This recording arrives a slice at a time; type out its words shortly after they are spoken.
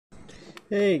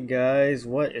Hey guys,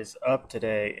 what is up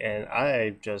today? And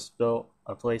I just built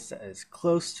a place that is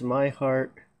close to my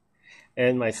heart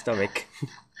and my stomach.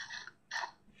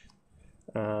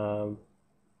 um,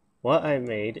 what I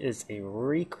made is a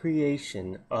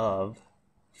recreation of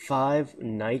Five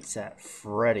Nights at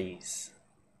Freddy's.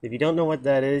 If you don't know what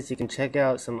that is, you can check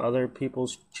out some other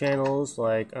people's channels.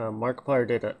 Like Markiplier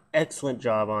did an excellent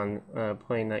job on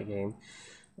playing that game.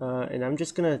 And I'm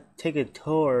just gonna take a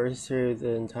tour through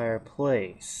the entire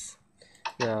place.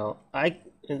 Now, I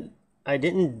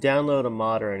didn't download a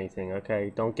mod or anything,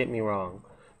 okay? Don't get me wrong.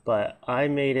 But I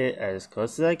made it as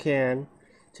close as I can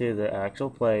to the actual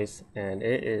place, and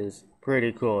it is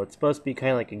pretty cool. It's supposed to be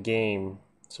kind of like a game,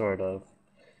 sort of.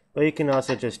 But you can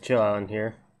also just chill out in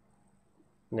here.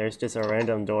 And there's just a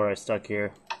random door I stuck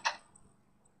here.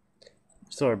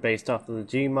 Sort of based off of the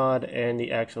Gmod and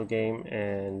the actual game,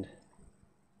 and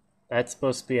that's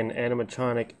supposed to be an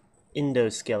animatronic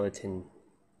endoskeleton.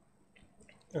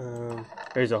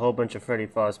 There's a whole bunch of Freddy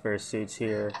Fazbear suits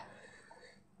here.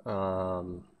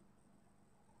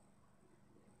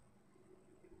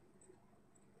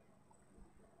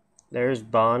 There's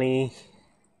Bonnie.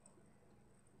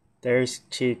 There's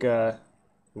Chica.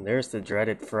 And there's the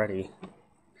dreaded Freddy.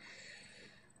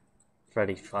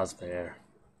 Freddy Fazbear.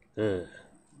 Ugh.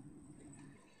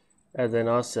 And then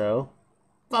also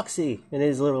Foxy in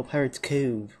his little Pirate's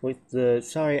Cove with the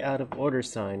sorry out of order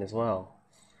sign as well.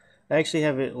 I actually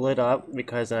have it lit up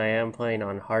because I am playing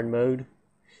on hard mode.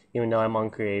 Even though I'm on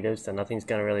creative, so nothing's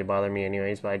gonna really bother me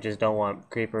anyways, but I just don't want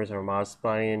creepers or mobs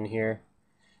spawning in here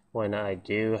when I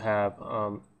do have,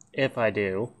 if I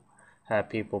do have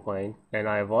people playing. And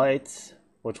I have lights,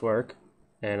 which work,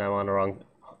 and I'm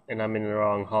in the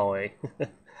wrong hallway.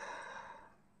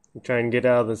 I'm trying to get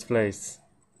out of this place.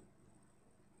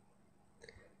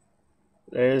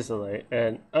 There's the light,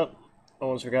 and, oh,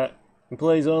 almost forgot.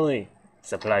 Employees only.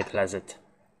 Supply closet.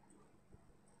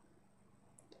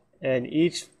 And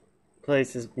each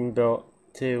place has been built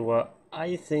to what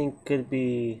I think could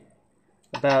be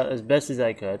about as best as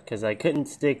I could, because I couldn't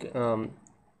stick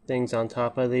things on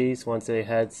top of these once they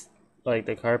had like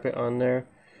the carpet on there,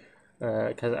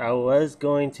 because I was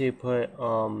going to put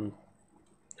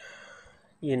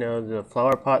you know, the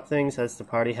flower pot things as the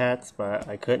party hats, but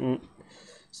I couldn't,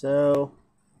 so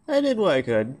I did what I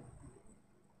could.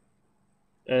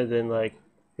 And then like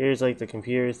here's like the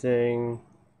computer thing.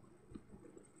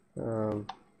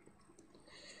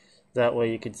 That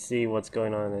way you could see what's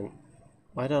going on. And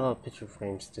why did all the picture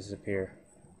frames disappear?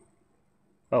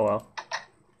 Oh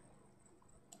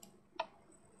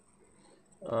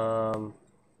well.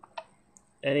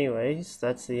 Anyways,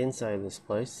 that's the inside of this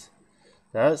place.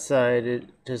 The outside,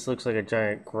 it just looks like a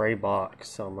giant gray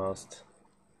box almost.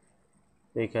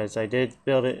 Because I did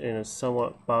build it in a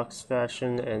somewhat box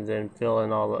fashion and then fill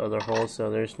in all the other holes, so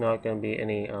there's not going to be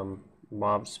any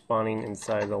mobs spawning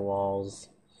inside the walls.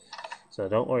 So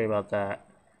don't worry about that.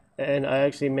 And I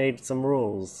actually made some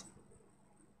rules.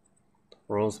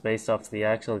 Rules based off the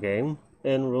actual game.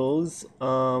 And rules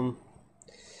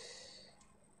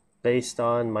based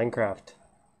on Minecraft.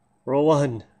 Rule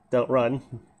 1, don't run.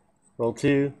 Rule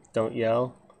 2, don't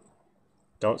yell.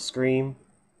 Don't scream.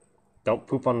 Don't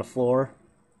poop on the floor.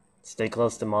 Stay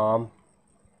close to mom.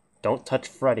 Don't touch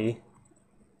Freddy.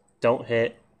 Don't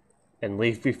hit. And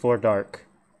leave before dark.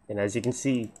 And as you can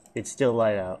see, it's still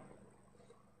light out.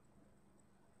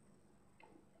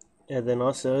 And then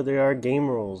also there are game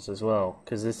rules as well,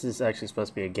 because this is actually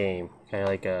supposed to be a game, kind of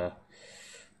like a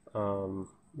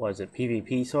what is it,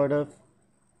 PvP sort of.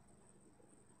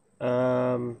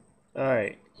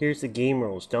 Alright, here's the game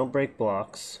rules. Don't break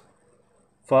blocks.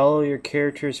 Follow your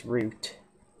character's route.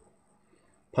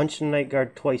 Punch the night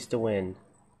guard twice to win.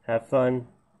 Have fun.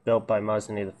 Built by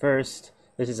Mazane the First.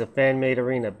 This is a fan-made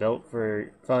arena built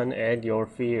for fun and your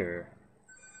fear.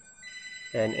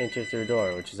 And enter through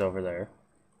door, which is over there.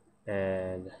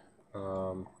 And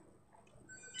I'm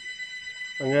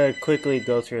gonna quickly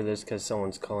go through this because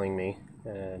someone's calling me.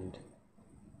 And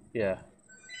yeah,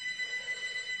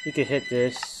 you can hit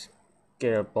this,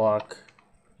 get a block,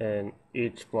 and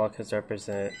each block has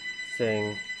represent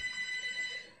thing,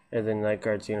 and then night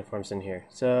guard's uniforms in here.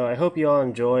 So I hope you all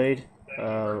enjoyed.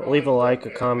 Leave a like,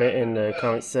 a comment in the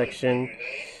comment section.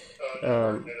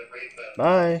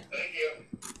 Bye.